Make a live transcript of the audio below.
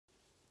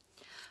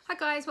Hi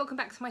guys, welcome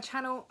back to my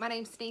channel. My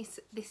name's Denise,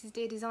 this is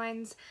Deer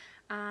Designs,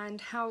 and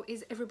how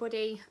is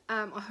everybody?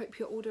 I hope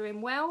you're all doing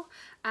well,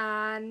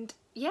 and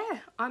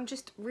yeah, I'm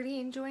just really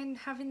enjoying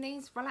having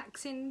these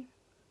relaxing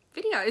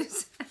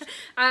videos.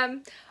 I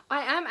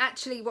am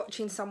actually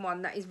watching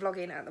someone that is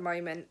vlogging at the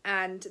moment,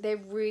 and they're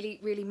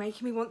really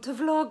making me want to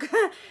vlog.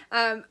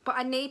 But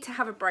I need to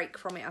have a break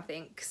from it, I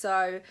think.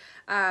 So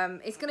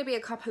it's going to be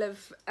a couple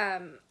of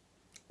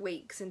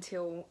weeks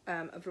until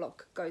a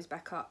vlog goes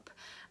back up.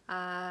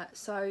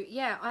 So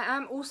yeah, I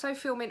am also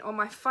filming on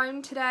my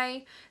phone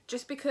today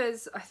just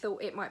because I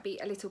thought it might be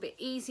a little bit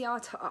easier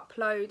to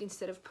upload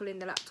instead of pulling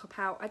the laptop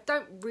out. I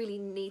don't really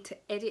need to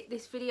edit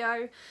this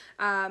video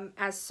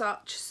as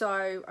such,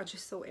 so I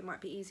just thought it might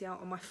be easier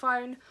on my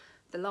phone.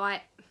 The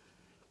light,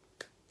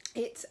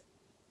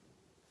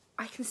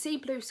 I can see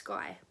blue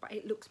sky, but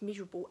it looks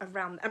miserable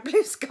around that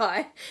blue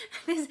sky.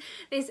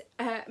 There's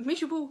a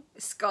miserable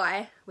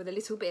sky with a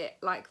little bit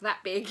like that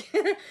big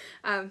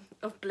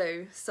of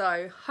blue.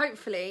 So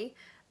hopefully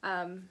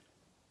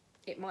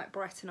it might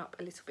brighten up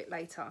a little bit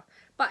later.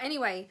 But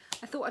anyway,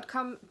 I thought I'd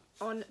come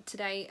on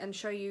today and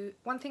show you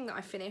one thing that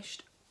I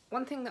finished,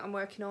 one thing that I'm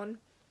working on,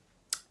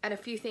 and a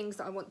few things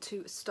that I want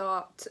to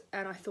start,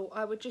 and I thought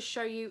I would just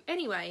show you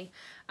anyway.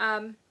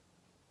 I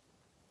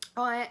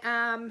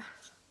am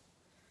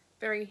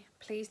very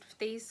pleased with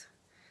this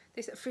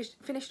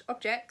finished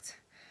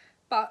object,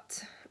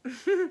 but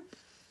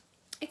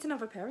it's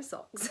another pair of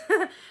socks.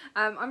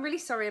 I'm really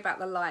sorry about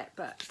the light,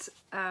 but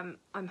I'm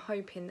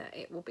hoping that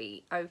it will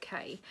be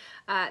okay.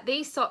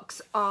 These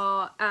socks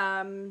are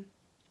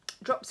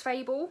Drops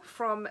Fable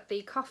from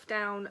the cuff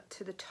down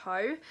to the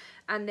toe,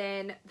 and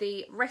then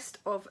the rest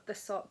of the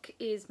sock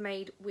is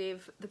made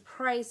with the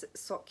Praise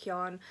sock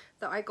yarn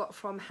that I got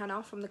from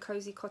Hannah from the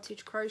Cozy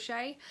Cottage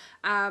Crochet.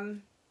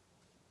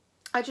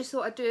 I just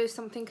thought I'd do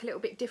something a little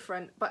bit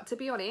different, but to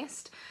be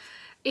honest,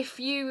 if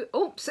you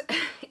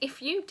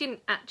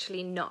didn't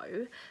actually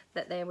know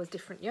that there was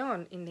different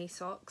yarn in these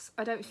socks,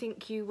 I don't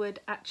think you would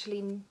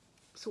actually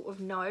sort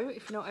of know,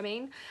 if you know what I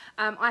mean.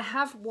 I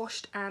have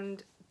washed,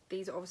 and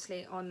these are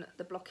obviously on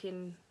the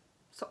blocking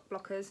sock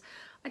blockers.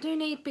 I do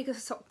need bigger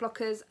sock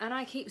blockers, and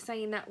I keep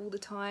saying that all the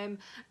time.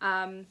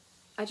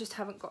 I just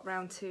haven't got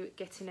round to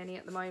getting any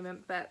at the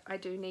moment, but I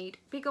do need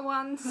bigger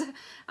ones.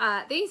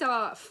 These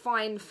are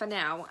fine for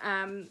now.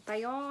 I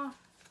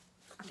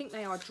think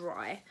they are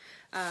dry,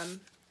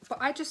 but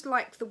I just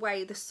like the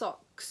way the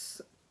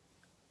socks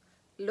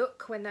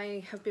look when they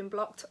have been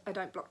blocked. I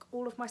don't block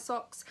all of my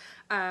socks.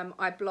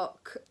 I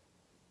block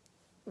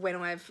when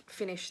I've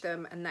finished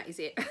them, and that is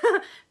it.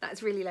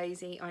 That's really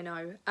lazy, I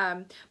know.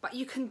 But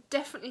you can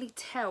definitely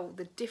tell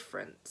the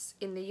difference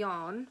in the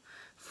yarn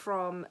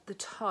from the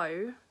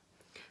toe.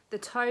 The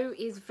toe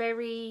is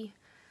very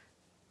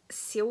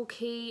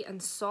silky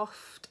and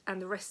soft, and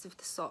the rest of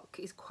the sock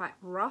is quite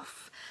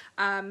rough.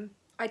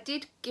 I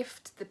did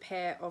gift the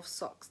pair of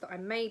socks that I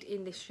made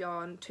in this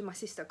yarn to my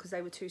sister because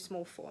they were too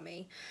small for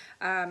me.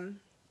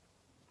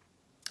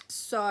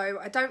 So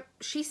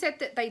she said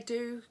that they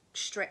do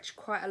stretch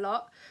quite a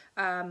lot.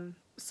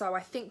 So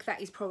I think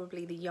that is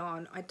probably the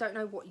yarn. I don't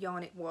know what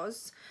yarn it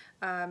was.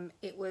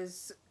 It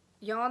was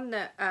yarn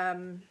that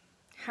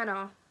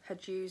Hannah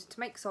had used to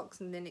make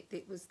socks, and then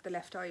it was the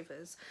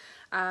leftovers.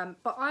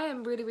 But I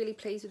am really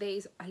pleased with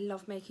these. I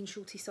love making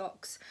shorty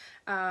socks,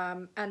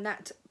 and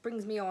that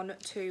brings me on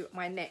to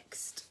my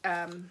next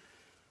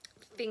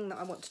thing that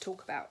I want to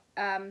talk about.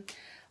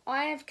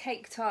 I have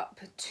caked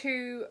up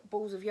 2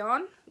 balls of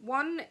yarn.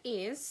 One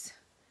is,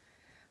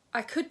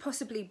 I could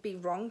possibly be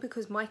wrong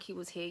because Mikey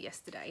was here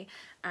yesterday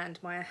and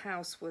my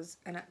house was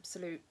an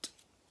absolute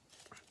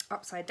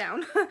upside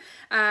down.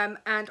 And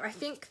I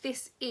think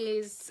this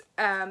is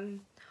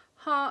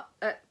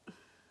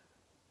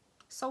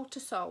Soul to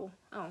Soul.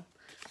 Oh,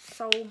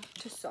 Soul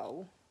to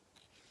Soul.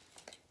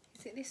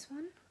 Is it this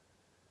one?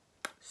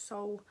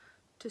 Soul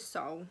to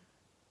Soul.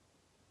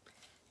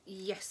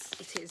 Yes,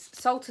 it is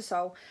Soul to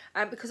Soul,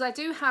 because I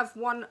do have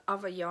one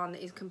other yarn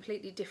that is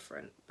completely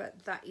different,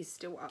 but that is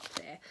still up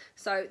there.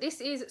 So this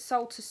is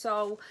Soul to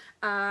Soul,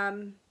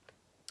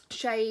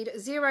 shade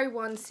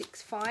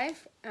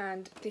 0165,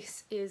 and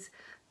this is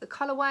the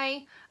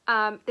colourway.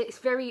 It's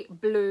very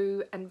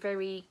blue and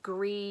very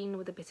green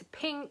with a bit of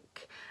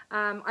pink.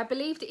 I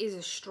believe it is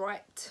a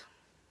striped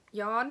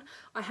yarn.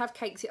 I have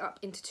caked it up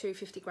into 2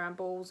 50-gram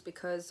balls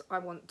because I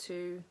want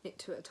to knit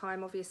 2 at a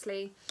time,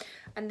 obviously.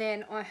 And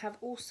then I have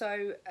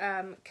also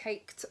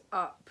caked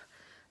up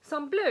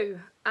some blue.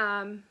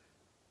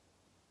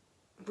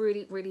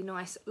 Really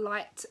nice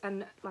light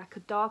and like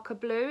a darker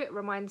blue. It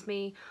reminds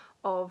me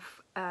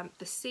of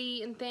the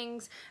sea and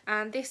things.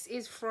 And this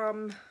is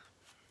from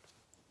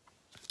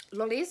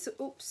Lollies.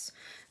 Oops.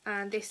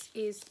 And this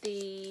is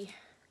the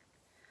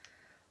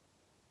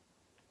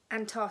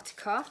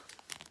Antarctica.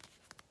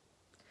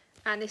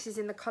 And this is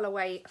in the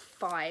colourway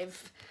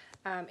 5.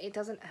 It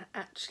doesn't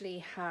actually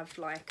have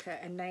like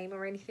a name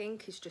or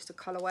anything. It's just a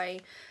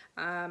colourway,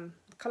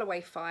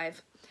 colourway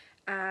 5.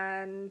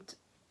 And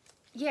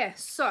yeah,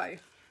 so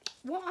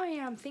what I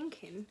am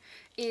thinking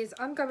is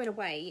I'm going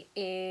away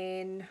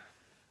in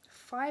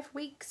 5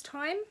 weeks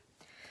time.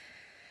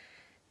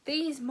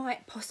 These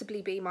might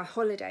possibly be my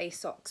holiday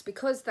socks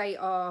because they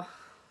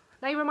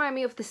remind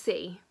me of the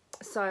sea.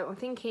 So I'm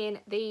thinking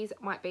these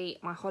might be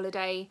my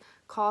holiday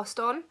cast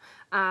on,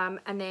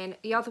 and then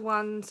the other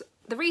ones,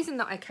 the reason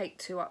that I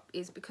caked 2 up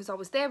is because I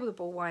was there with a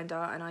ball winder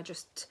and I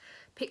just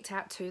picked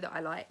out 2 that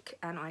I like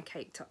and I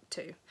caked up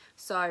 2.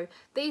 So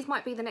these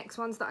might be the next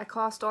ones that I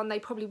cast on. They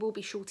probably will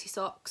be shorty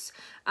socks,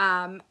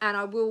 and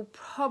I will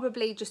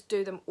probably just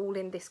do them all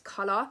in this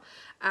colour.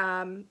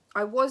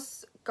 I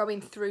was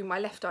going through my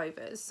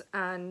leftovers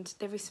and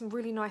there is some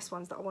really nice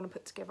ones that I want to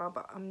put together,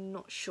 but I'm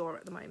not sure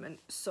at the moment.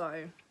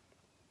 So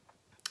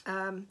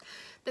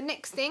the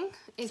next thing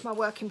is my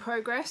work in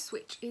progress,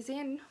 which is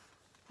in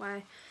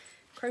my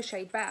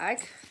crochet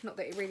bag. Not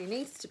that it really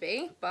needs to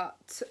be,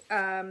 but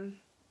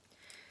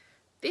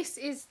this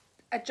is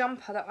a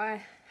jumper that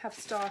I have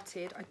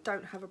started. I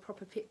don't have a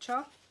proper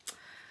picture.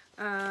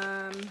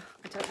 I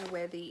don't know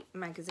where the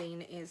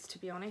magazine is, to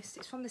be honest.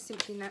 It's from the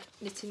Simply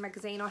Knitting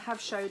magazine. I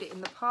have showed it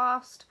in the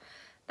past.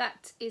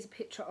 That is a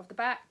picture of the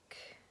back.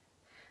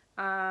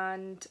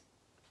 And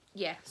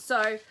yeah,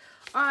 so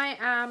I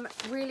am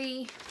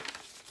really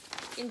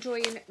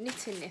enjoying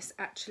knitting this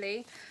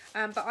actually,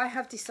 but I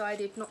have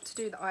decided not to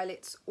do the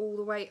eyelets all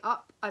the way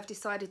up. I've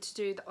decided to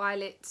do the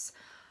eyelets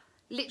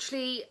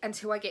literally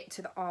until I get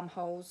to the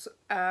armholes,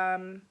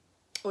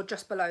 or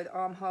just below the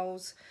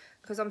armholes,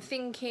 because I'm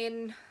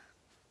thinking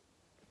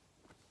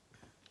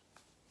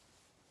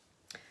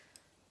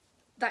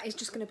that is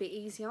just going to be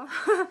easier.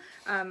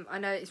 I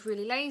know it's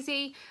really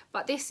lazy,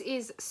 but this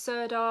is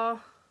Serdar,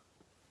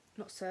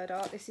 not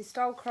Serdar, this is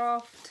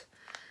Stylecraft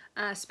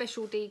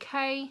Special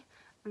DK,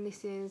 and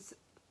this is,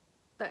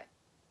 that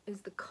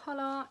is the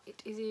colour.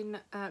 It is in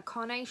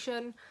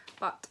Carnation,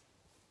 but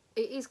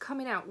it is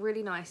coming out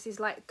really nice. It's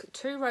like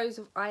 2 rows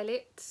of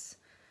eyelets,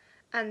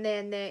 and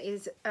then there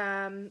is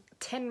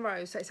 10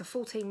 rows, so it's a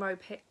 14 row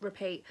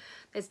repeat.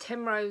 There's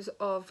 10 rows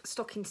of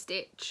stocking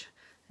stitch,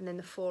 and then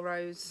the 4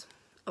 rows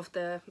of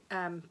the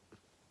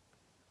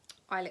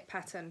eyelet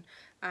pattern,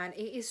 and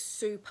it is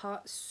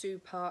super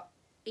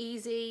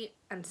easy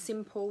and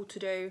simple to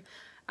do.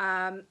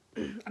 I'm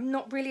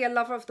not really a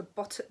lover of the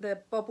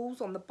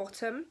bobbles on the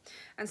bottom,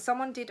 and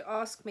someone did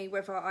ask me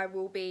whether I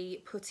will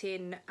be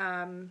putting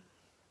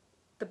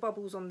the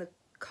bobbles on the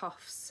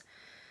cuffs.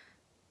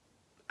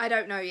 I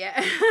don't know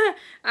yet.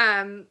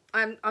 I'm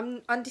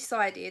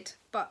undecided,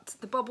 but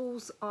the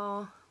bobbles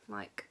are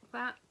like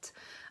that.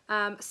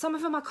 Some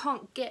of them I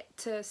can't get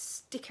to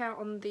stick out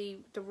on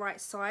the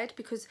right side,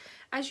 because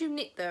as you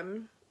knit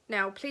them,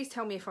 now please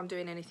tell me if I'm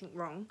doing anything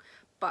wrong,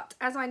 but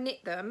as I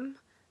knit them,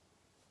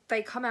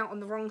 they come out on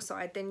the wrong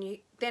side.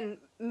 Then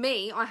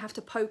I have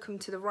to poke them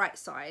to the right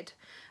side.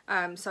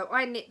 So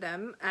I knit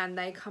them and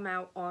they come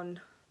out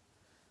on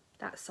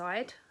that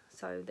side,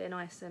 so they're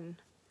nice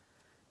and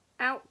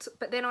out,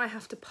 but then I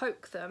have to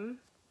poke them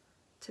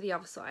to the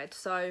other side.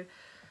 So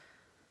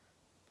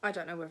I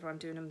don't know whether I'm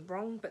doing them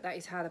wrong, but that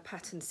is how the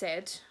pattern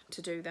said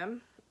to do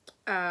them.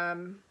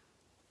 And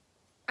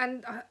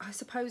I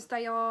suppose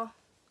they are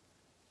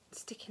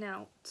sticking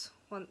out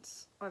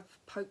once I've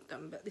poked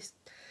them, but this,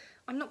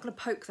 I'm not going to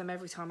poke them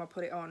every time I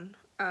put it on.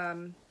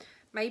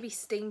 Maybe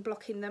steam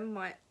blocking them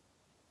might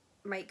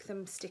make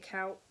them stick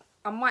out.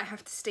 I might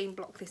have to steam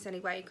block this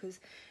anyway because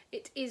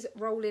it is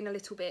rolling a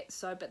little bit,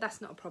 so, but that's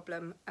not a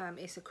problem.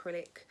 It's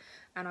acrylic,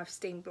 and I've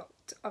steam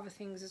blocked other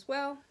things as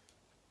well.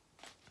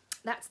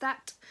 That's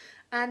that.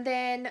 And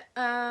then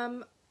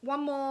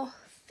one more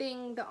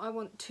thing that I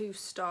want to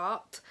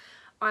start.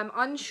 I'm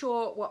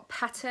unsure what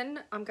pattern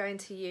I'm going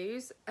to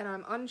use, and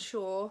I'm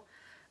unsure.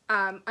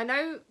 I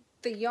know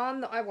the yarn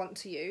that I want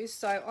to use,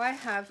 so I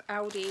have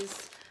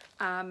Aldi's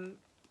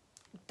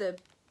the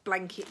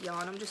blanket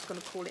yarn, I'm just going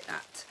to call it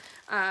that,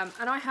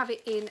 and I have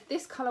it in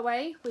this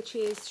colourway, which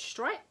is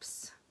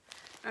stripes,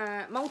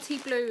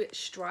 multi-blue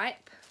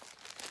stripe,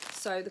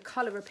 so the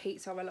colour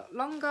repeats are a lot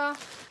longer,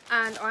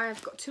 and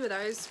I've got 2 of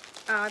those.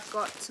 I've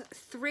got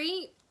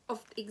 3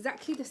 of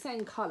exactly the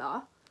same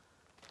colour,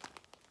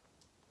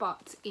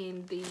 but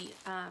in the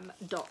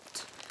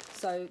dot,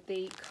 so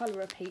the colour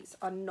repeats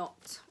are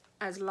not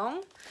as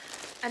long.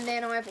 And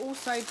then I've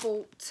also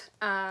bought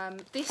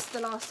this the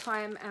last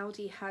time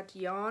Aldi had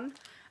yarn,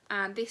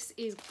 and this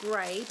is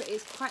grey, but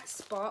it's quite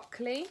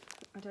sparkly.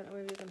 I don't know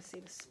whether you're going to see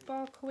the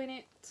sparkle in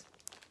it.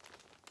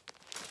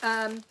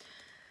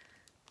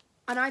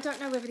 And I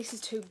don't know whether this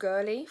is too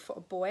girly for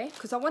a boy,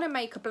 because I want to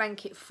make a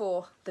blanket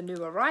for the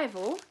new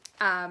arrival,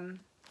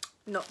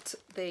 not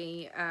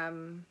the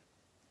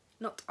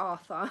not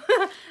Arthur,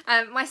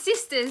 my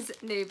sister's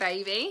new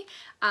baby.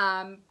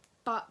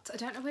 But I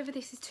don't know whether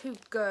this is too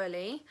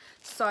girly,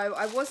 so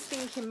I was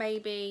thinking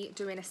maybe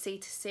doing a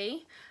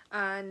C2C,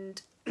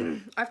 and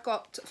I've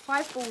got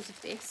 5 balls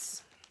of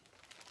this,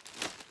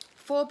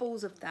 4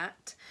 balls of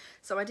that,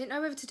 so I didn't know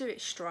whether to do it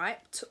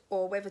striped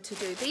or whether to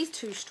do these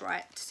 2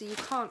 striped, so you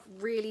can't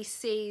really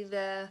see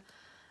the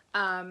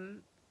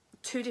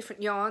 2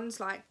 different yarns,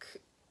 like,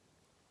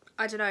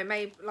 I don't know,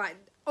 maybe like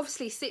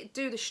obviously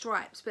do the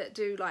stripes, but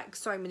do like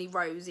so many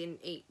rows in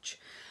each.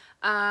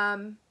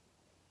 And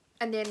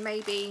then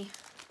maybe,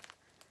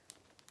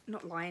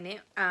 not line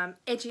it,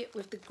 edge it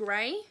with the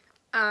grey.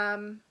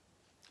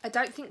 I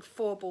don't think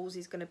 4 balls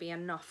is going to be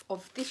enough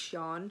of this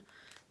yarn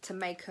to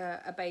make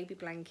a baby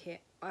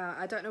blanket.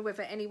 I don't know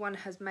whether anyone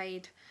has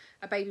made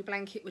a baby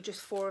blanket with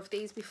just 4 of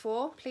these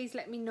before. Please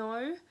let me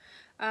know.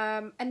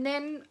 And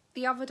then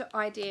the other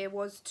idea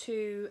was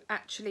to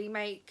actually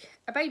make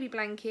a baby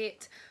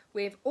blanket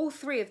with all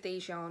 3 of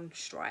these yarn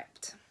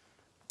striped.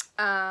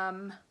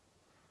 I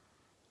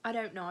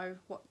don't know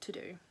what to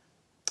do.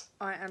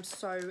 I am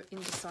so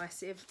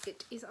indecisive.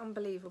 It is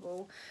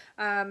unbelievable.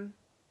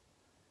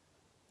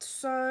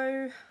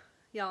 So,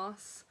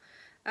 yes.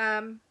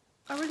 I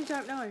really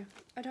don't know.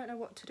 I don't know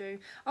what to do.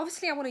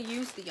 Obviously, I want to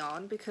use the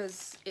yarn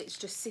because it's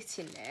just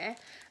sitting there.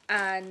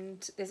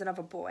 And there's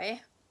another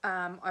boy.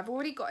 I've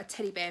already got a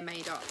teddy bear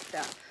made up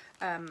that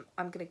I'm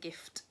going to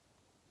gift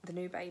the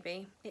new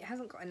baby. It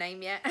hasn't got a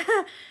name yet.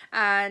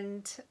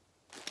 And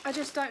I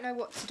just don't know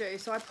what to do.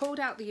 So I pulled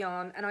out the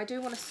yarn, and I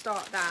do want to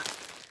start that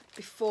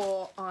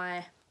before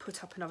I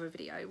put up another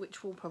video,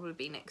 which will probably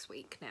be next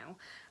week now.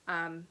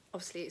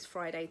 Obviously it's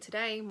Friday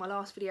today. My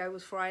last video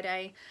was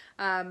Friday.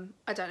 I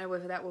don't know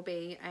whether that will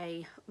be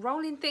a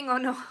rolling thing or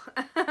not.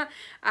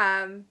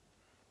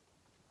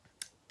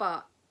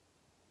 But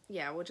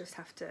yeah, we'll just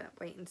have to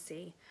wait and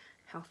see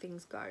how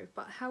things go.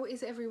 But how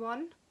is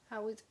everyone?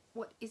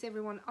 What is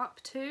everyone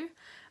up to?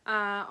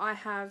 I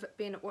have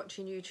been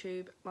watching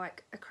YouTube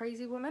like a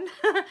crazy woman,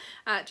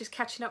 just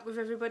catching up with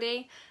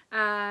everybody.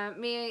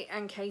 Me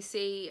and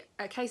Casey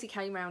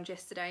came round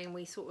yesterday, and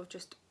we sort of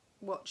just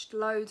watched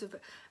loads of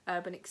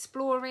urban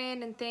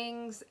exploring and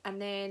things, and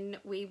then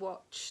we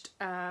watched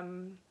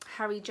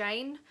Harry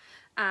Jane.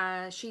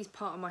 She's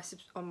part of my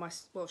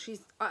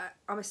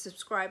I'm a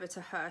subscriber to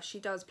her. She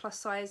does plus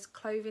size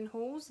clothing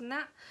hauls and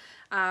that.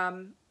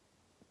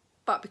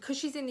 But because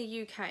she's in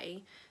the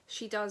UK,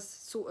 she does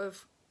sort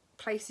of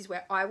places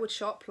where I would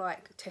shop,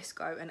 like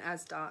Tesco and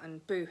Asda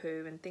and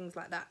Boohoo and things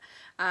like that.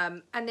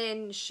 And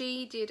then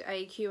she did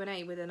a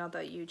Q&A with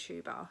another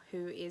YouTuber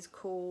who is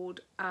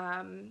called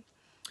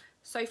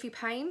Sophie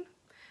Payne.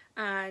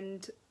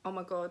 And oh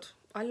my god,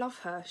 I love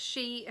her.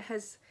 She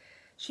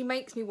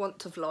makes me want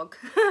to vlog.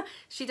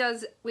 She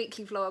does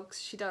weekly vlogs,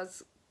 she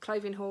does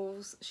clothing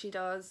hauls, she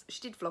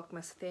did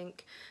Vlogmas, I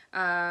think,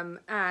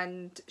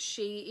 and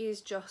she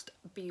is just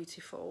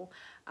beautiful.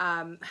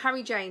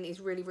 Harry Jane is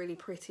really, really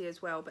pretty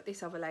as well, but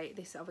this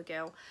other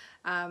girl,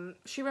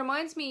 she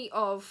reminds me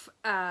of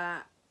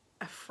a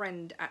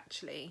friend,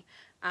 actually.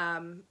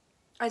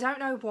 I don't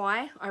know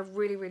why, I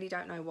really, really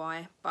don't know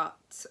why,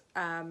 but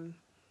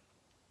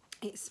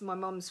it's my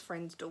mum's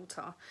friend's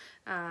daughter.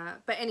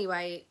 But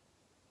anyway,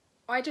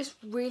 I just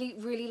really,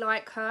 really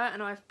like her,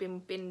 and I've been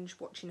binge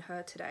watching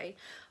her today.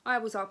 I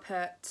was up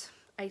at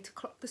 8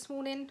 o'clock this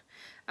morning,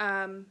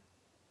 and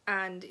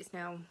it's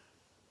now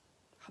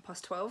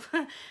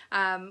 12:30.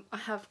 I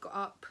have got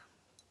up,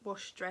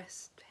 washed,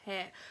 dressed,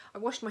 hair. I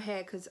washed my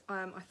hair because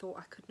I thought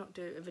I could not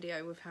do a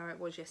video with how it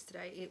was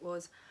yesterday. It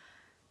was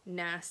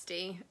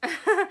nasty.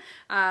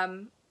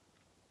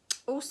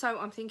 Also,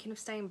 I'm thinking of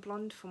staying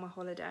blonde for my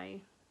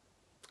holiday.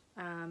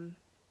 I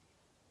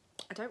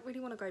don't really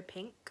want to go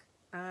pink.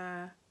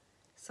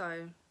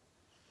 So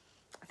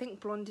I think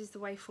blonde is the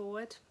way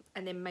forward,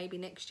 and then maybe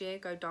next year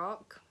go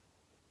dark.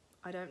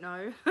 I don't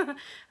know.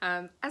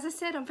 As I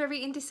said, I'm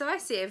very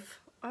indecisive.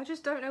 I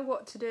just don't know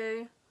what to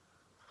do.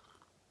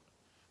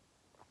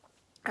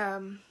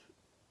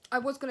 I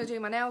was going to do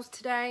my nails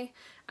today,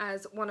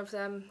 as one of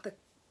them,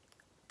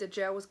 the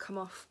gel has come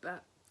off,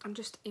 but I'm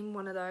just in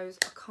one of those,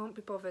 I can't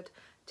be bothered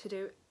to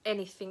do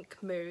anything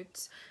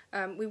moods.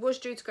 We was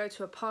due to go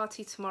to a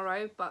party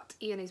tomorrow, but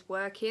Ian is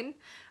working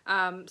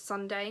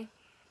Sunday.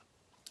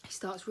 He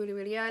starts really,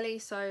 really early,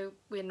 so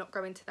we're not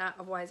going to that.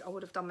 Otherwise I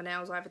would have done my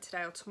nails either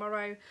today or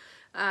tomorrow.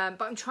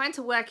 But I'm trying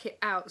to work it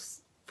out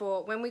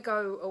for when we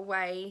go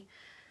away,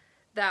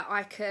 that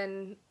I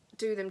can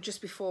do them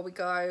just before we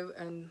go,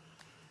 and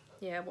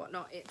yeah,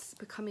 whatnot. It's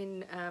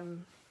becoming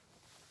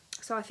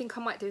so I think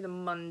I might do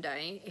them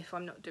Monday if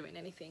I'm not doing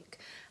anything.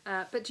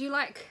 But do you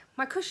like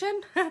my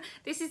cushion?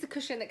 This is the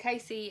cushion that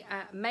Casey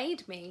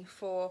made me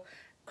for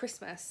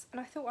Christmas,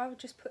 and I thought I would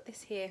just put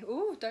this here.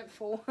 Ooh, don't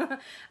fall.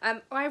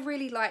 I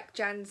really like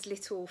Jan's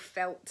little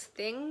felt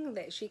thing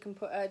that she can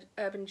put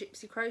Urban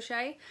Gypsy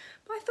crochet,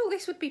 but I thought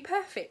this would be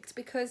perfect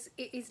because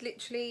it is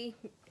literally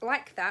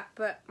like that,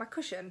 but my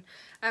cushion.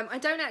 I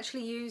don't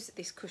actually use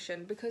this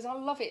cushion because I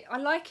love it. I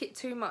like it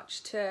too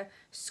much to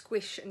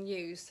squish and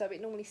use, so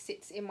it normally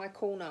sits in my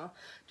corner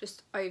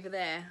just over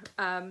there.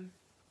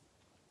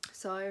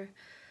 So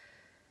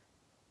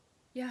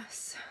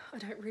yes, I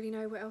don't really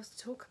know what else to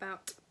talk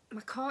about. My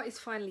car is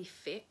finally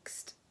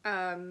fixed,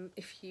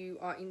 if you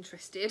are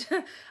interested.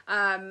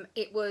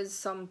 It was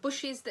some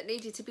bushes that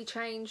needed to be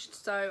changed,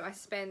 so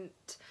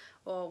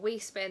we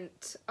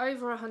spent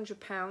over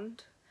 £100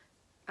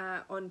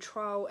 on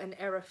trial and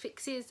error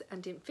fixes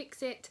and didn't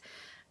fix it.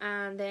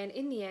 and then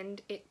in the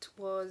end it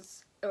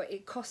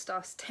cost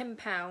us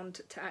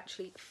 £10 to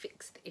actually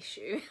fix the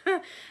issue.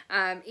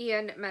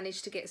 Ian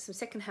managed to get some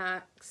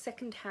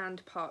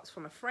second-hand parts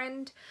from a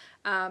friend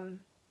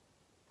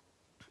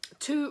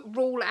to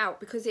rule out,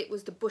 because it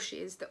was the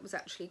bushes that was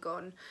actually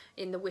gone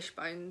in the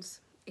wishbones,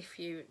 if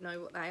you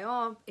know what they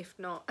are, if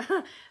not.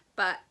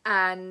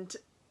 And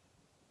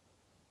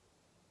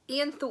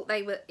Ian thought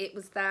it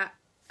was that,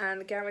 and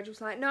the garage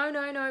was like, no,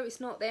 it's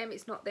not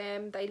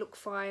them, they look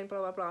fine, blah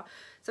blah blah.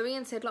 So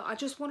Ian said, look, I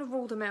just want to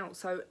rule them out.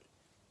 So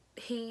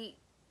he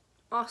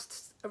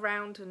asked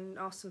around and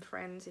asked some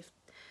friends if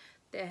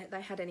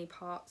they had any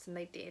parts, and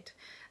they did.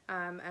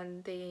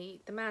 And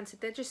the man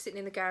said, they're just sitting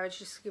in the garage,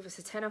 just give us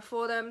a tenner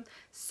for them.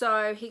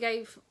 So he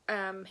gave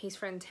his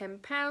friend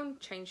 £10,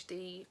 changed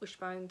the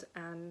wishbones,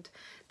 and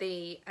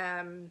the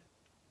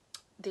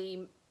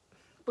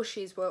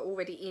bushes were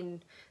already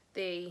in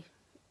the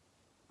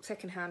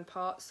second-hand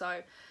part.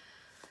 So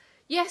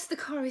yes, the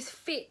car is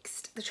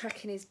fixed, the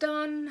tracking is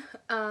done,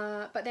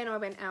 but then I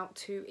went out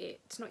to it,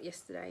 not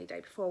yesterday, day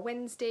before,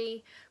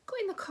 Wednesday,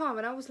 got in the car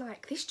and I was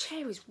like, this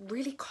chair is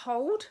really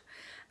cold.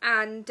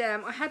 And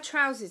I had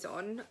trousers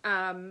on.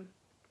 I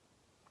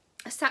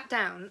sat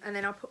down and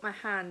then I put my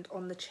hand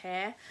on the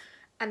chair,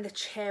 and the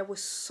chair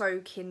was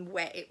soaking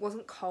wet. It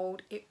wasn't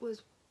cold, it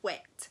was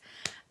wet.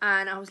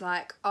 And I was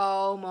like,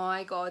 oh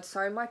my God.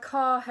 So my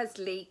car has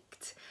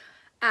leaked.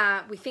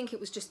 We think it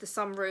was just the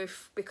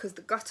sunroof because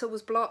the gutter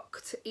was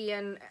blocked.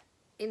 Ian,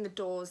 in the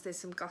doors, there's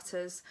some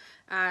gutters,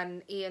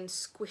 and Ian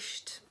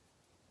squished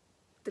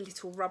the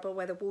little rubber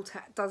where the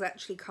water does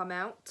actually come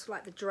out,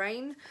 like the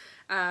drain,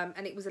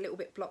 and it was a little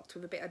bit blocked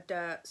with a bit of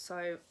dirt.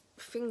 So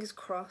fingers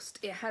crossed.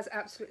 It has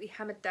absolutely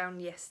hammered down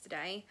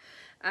yesterday,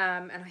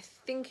 and I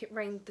think it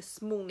rained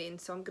this morning,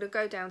 so I'm going to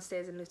go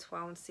downstairs in a little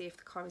while and see if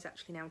the car is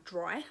actually now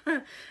dry,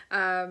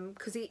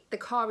 because the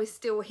car is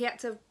still, he had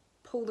to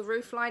pull the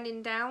roof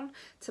lining down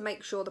to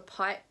make sure the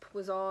pipe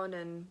was on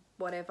and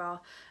whatever.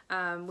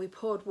 We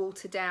poured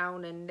water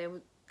down and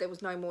there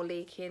was no more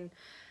leaking.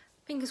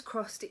 Fingers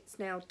crossed it's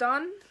now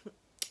done.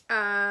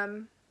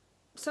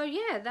 So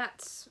yeah,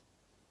 that's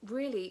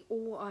really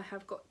all I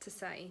have got to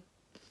say.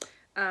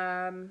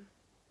 I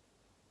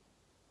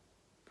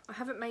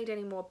haven't made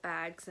any more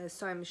bags. The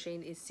sewing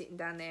machine is sitting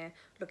down there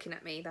looking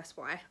at me, that's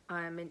why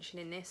I am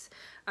mentioning this.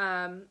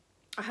 I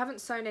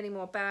haven't sewn any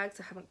more bags,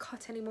 I haven't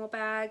cut any more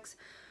bags.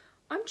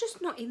 I'm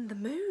just not in the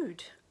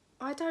mood.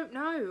 I don't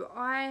know.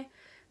 I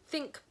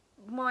think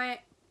my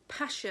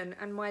passion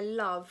and my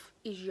love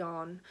is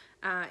yarn.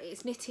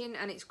 It's knitting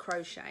and it's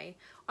crochet.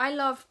 I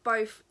love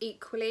both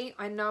equally.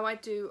 I know I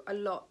do a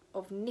lot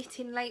of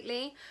knitting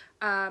lately,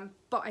 but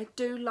I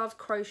do love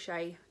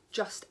crochet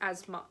just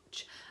as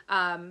much.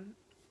 And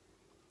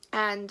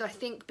I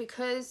think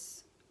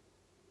because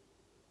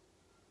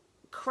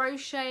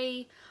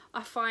crochet,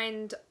 I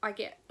find I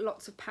get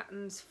lots of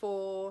patterns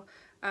for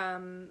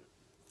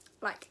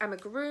like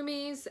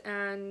amigurumis,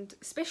 and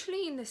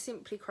especially in the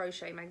Simply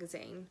Crochet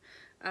magazine,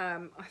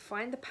 I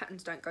find the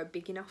patterns don't go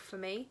big enough for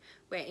me,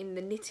 where in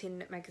the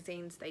knitting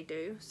magazines they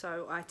do,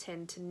 so I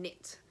tend to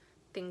knit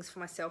things for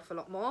myself a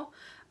lot more.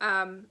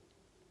 But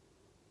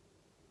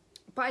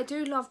I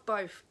do love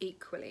both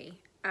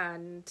equally,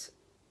 and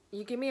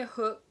you give me a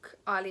hook,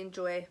 I'll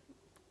enjoy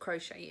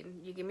crocheting.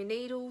 You give me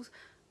needles,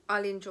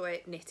 I'll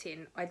enjoy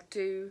knitting. I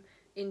do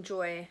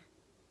enjoy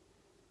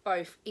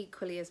both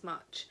equally as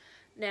much.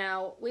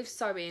 Now with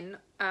sewing,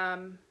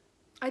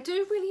 I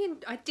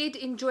did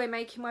enjoy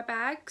making my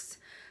bags,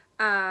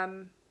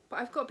 but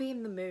I've got to be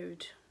in the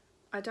mood.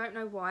 I don't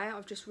know why,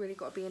 I've just really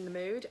got to be in the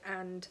mood,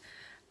 and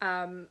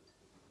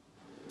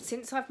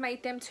since I've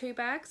made them 2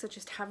 bags, I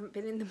just haven't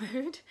been in the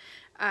mood.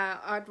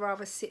 I'd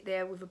rather sit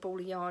there with a ball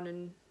of yarn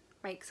and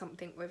make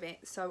something with it.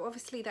 So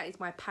obviously that is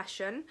my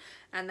passion,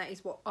 and that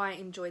is what I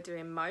enjoy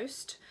doing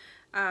most.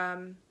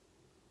 A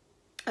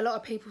lot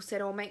of people said,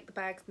 I'll make the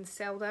bags and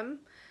sell them.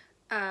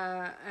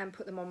 And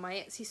put them on my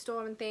Etsy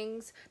store and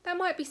things. That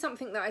might be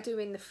something that I do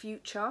in the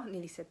future. I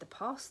nearly said the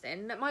past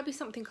then. That might be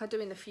something I do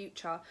in the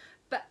future.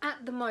 But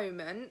at the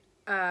moment,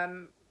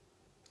 I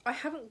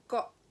haven't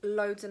got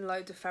loads and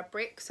loads of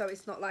fabric, so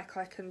it's not like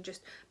I can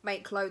just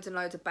make loads and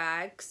loads of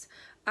bags.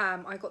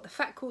 I got the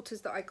fat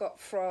quarters that I got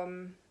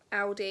from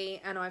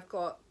Aldi, and I've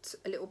got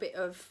a little bit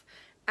of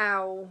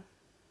owl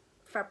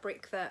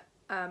fabric that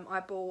I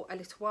bought a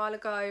little while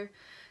ago.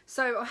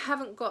 So I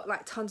haven't got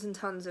like tons and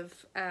tons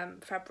of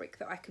fabric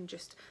that I can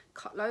just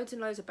cut loads and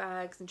loads of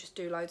bags and just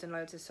do loads and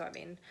loads of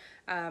sewing.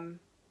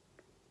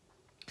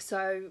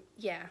 So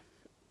yeah,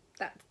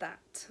 that's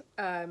that.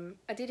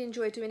 I did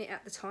enjoy doing it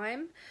at the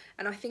time,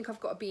 and I think I've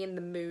got to be in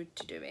the mood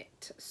to do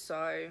it.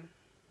 So,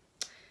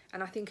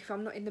 and I think if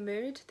I'm not in the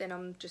mood, then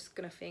I'm just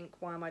going to think,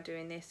 why am I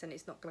doing this? And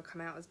it's not going to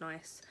come out as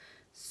nice.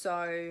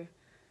 So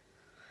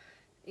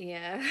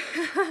Yeah.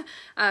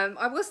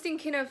 I was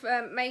thinking of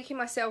making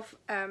myself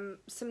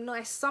some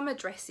nice summer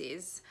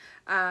dresses,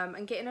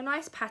 and getting a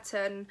nice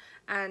pattern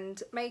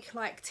and make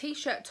like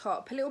t-shirt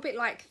top a little bit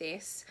like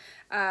this,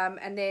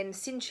 and then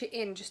cinch it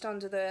in just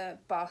under the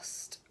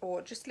bust,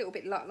 or just a little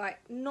bit like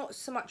not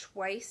so much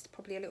waist,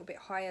 probably a little bit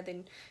higher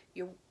than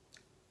your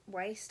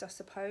waist, I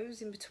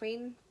suppose, in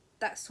between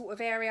that sort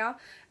of area,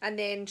 and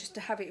then just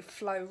to have it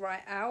flow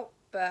right out.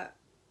 But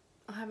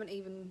I haven't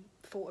even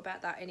thought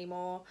about that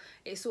anymore.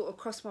 It sort of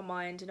crossed my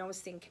mind and I was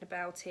thinking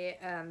about it,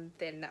 and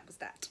then that was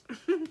that.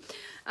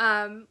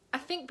 I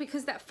think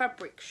because that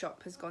fabric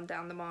shop has gone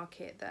down the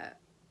market, that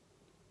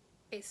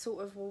it's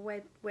sort of,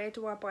 well, where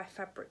do I buy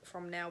fabric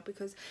from now?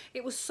 Because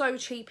it was so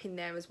cheap in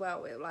there as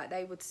well. Like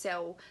they would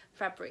sell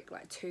fabric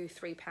like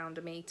 £2-3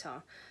 a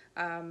metre,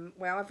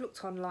 where I've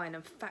looked online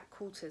and fat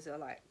quarters are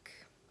like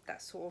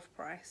that sort of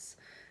price.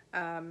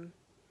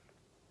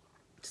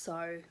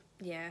 So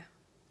yeah,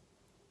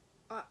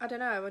 I don't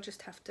know, I'll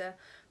just have to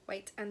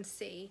wait and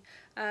see.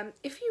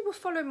 If you were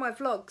following my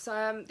vlogs,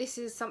 this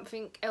is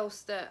something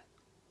else that,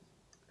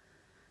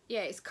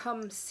 yeah, it's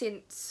come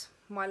since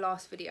my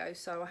last video,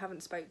 so I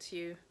haven't spoke to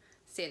you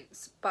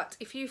since. But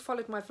if you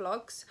followed my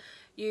vlogs,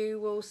 you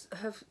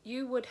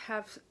would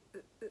have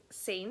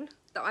seen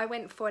that I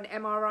went for an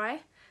MRI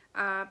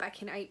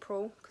back in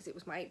April, because it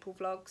was my April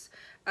vlogs.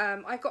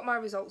 I got my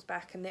results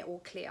back and they're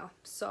all clear.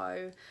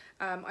 So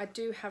I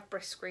do have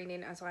breast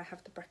screening, as I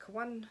have the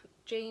BRCA1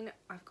 gene.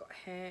 I've got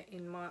hair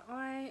in my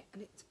eye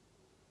and it's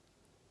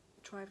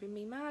driving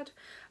me mad.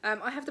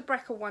 I have the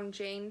BRCA1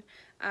 gene,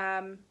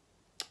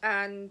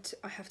 and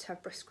I have to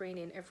have breast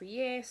screening every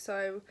year.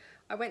 So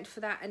I went for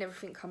that and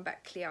everything come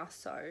back clear.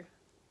 So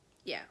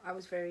yeah, I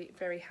was very,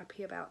 very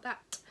happy about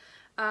that.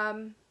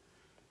 Don't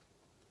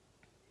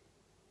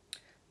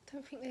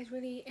think there's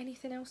really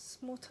anything else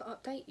more to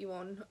update you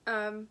on.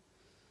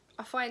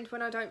 I find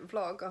when I don't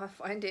vlog, I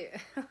find it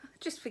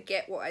just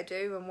forget what I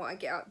do and what I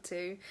get up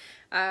to.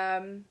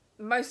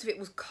 Most of it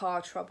was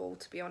car trouble,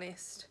 to be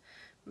honest.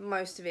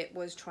 Most of it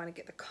was trying to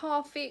get the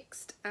car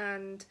fixed,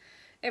 and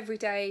every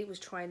day was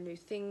trying new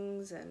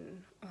things,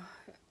 and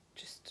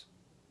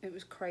it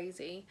was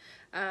crazy.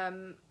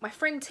 My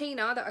friend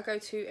Tina, that I go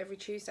to every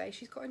Tuesday,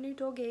 she's got a new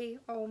doggy.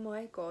 Oh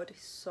my god,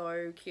 it's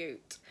so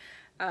cute.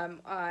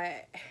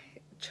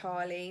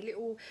 Charlie,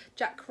 little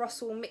Jack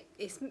Russell,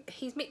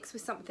 he's mixed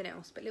with something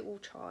else, but little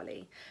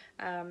Charlie,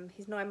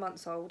 he's 9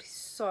 months old. He's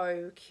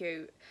so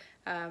cute,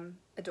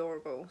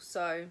 adorable.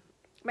 So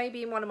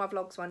maybe in one of my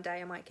vlogs one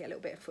day I might get a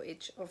little bit of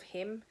footage of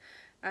him.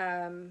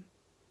 Yeah,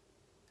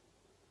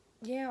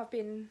 I've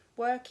been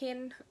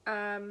working,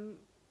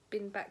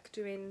 been back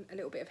doing a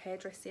little bit of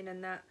hairdressing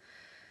and that.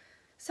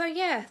 So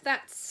yeah,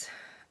 that's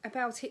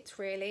about it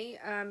really.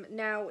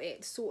 Now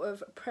it's sort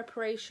of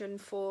preparation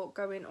for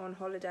going on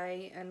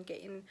holiday and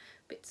getting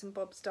bits and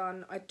bobs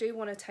done. I do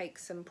want to take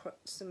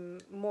some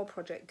more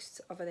projects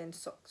other than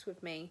socks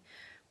with me.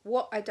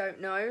 What I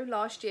don't know,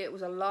 last year it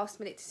was a last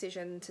minute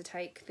decision to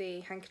take the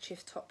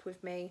handkerchief top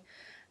with me,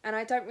 and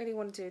I don't really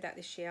want to do that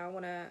this year. I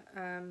want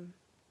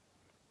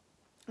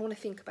to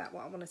think about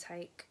what I want to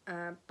take,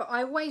 but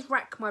I always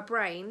rack my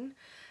brain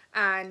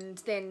and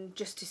then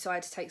just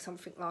decide to take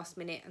something last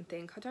minute and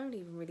think, I don't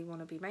even really want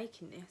to be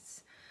making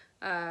this.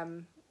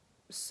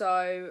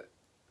 So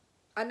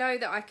I know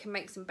that I can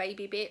make some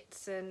baby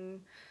bits,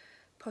 and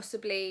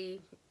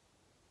possibly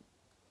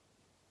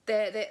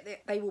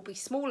they will be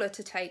smaller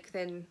to take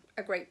than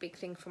a great big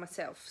thing for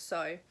myself.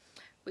 So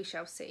we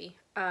shall see.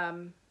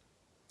 But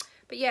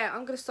yeah,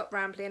 I'm going to stop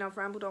rambling. I've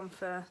rambled on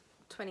for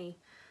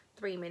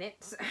 23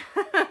 minutes.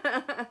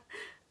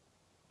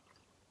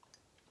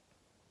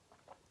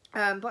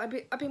 But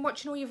I've been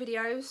watching all your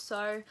videos,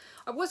 so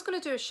I was going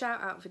to do a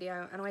shout out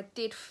video, and I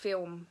did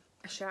film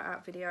a shout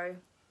out video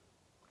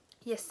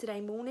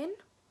yesterday morning.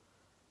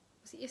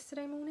 Was it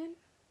yesterday morning?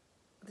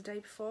 Or the day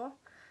before?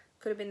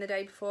 Could have been the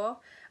day before.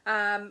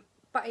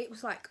 But it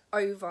was like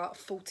over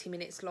 40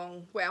 minutes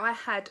long, where I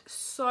had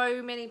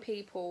so many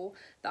people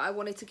that I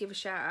wanted to give a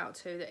shout out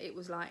to, that it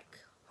was like,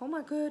 oh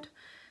my god,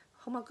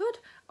 oh my god,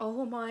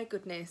 oh my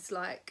goodness,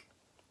 like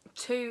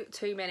too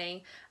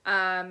many.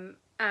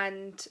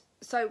 And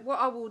so what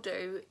I will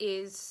do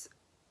is,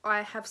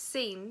 I have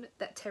seen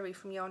that Terry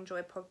from Yarn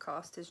Joy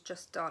podcast has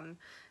just done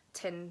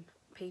 10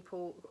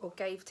 people, or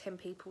gave 10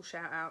 people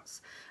shout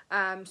outs.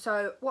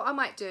 So what I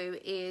might do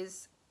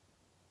is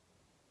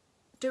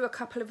do a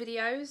couple of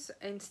videos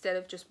instead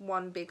of just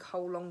one big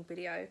whole long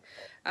video,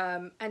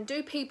 and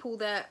do people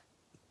that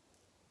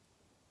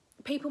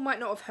people might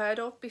not have heard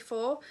of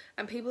before,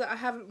 and people that I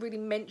haven't really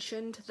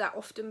mentioned that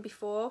often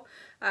before,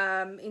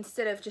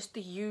 instead of just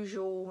the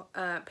usual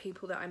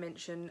people that I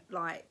mention,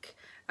 like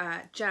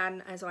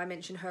Jan, as I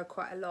mention her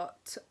quite a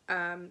lot,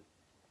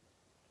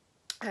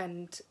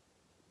 and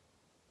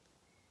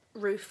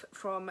Ruth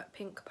from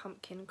Pink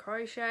Pumpkin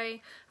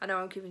Crochet. I know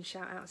I'm giving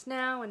shout outs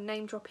now and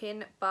name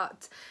dropping,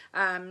 but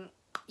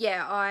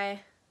yeah,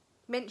 I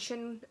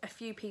mention a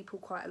few people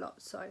quite a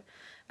lot, so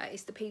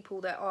it's the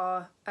people that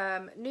are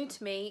new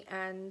to me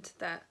and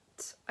that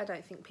I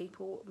don't think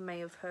people may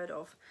have heard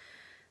of.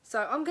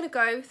 So I'm gonna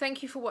go.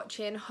 Thank you for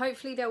watching.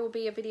 Hopefully there will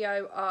be a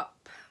video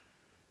up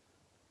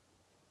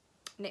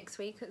next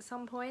week at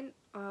some point.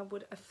 I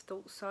would have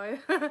thought so.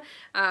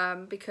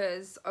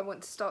 Because I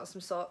want to start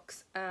some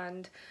socks,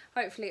 and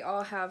hopefully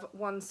I'll have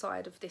one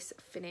side of this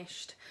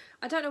finished.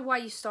 I don't know why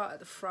you start at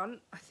the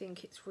front. I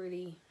think it's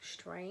really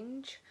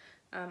strange.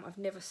 I've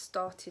never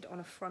started on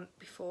a front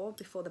before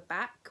the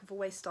back. I've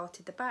always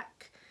started the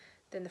back,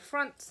 then the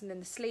fronts, and then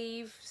the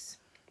sleeves.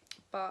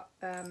 But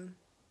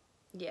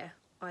yeah,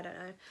 I don't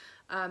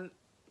know.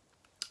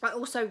 I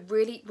also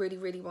really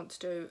want to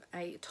do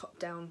a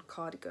top-down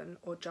cardigan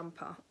or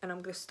jumper, and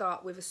I'm going to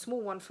start with a small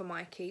one for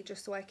Mikey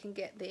just so I can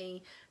get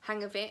the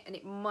hang of it, and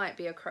it might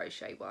be a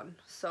crochet one.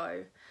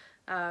 So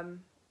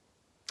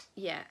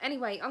yeah,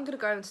 anyway, I'm going to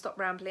go and stop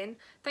rambling.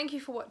 Thank you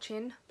for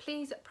watching.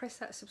 Please press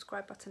that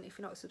subscribe button if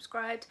you're not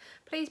subscribed.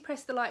 Please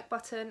press the like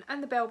button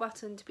and the bell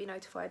button to be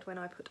notified when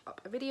I put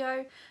up a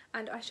video,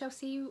 and I shall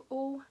see you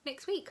all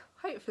next week,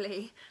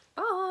 hopefully.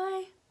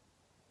 Bye!